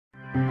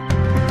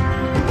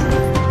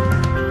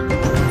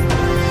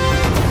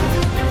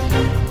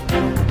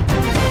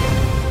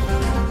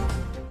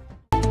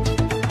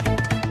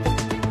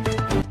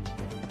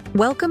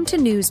Welcome to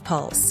News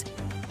Pulse.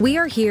 We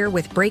are here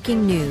with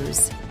breaking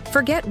news.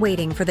 Forget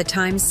waiting for the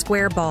Times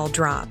Square ball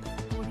drop.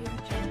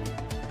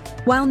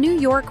 While New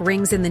York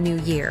rings in the new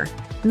year,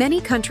 many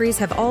countries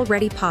have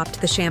already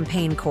popped the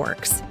champagne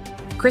corks.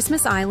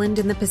 Christmas Island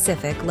in the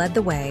Pacific led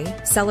the way,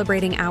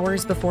 celebrating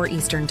hours before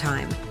Eastern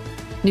Time.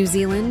 New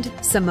Zealand,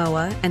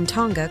 Samoa, and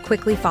Tonga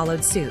quickly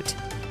followed suit.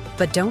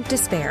 But don't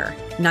despair.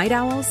 Night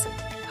owls,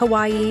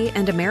 Hawaii,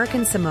 and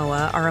American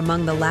Samoa are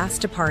among the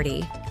last to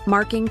party,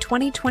 marking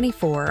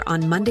 2024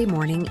 on Monday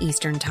morning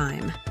Eastern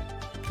Time.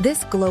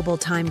 This global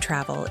time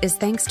travel is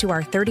thanks to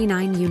our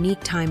 39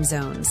 unique time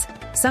zones,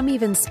 some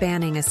even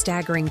spanning a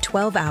staggering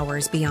 12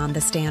 hours beyond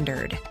the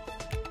standard.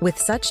 With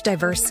such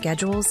diverse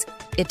schedules,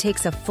 it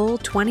takes a full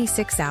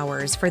 26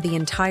 hours for the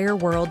entire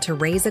world to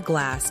raise a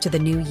glass to the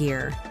new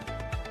year.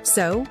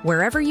 So,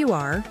 wherever you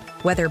are,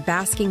 whether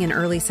basking in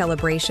early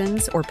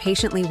celebrations or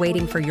patiently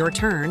waiting for your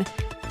turn,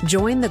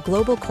 join the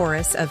global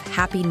chorus of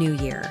Happy New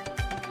Year.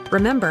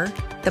 Remember,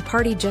 the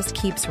party just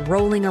keeps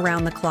rolling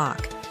around the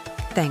clock.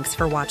 Thanks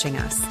for watching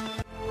us.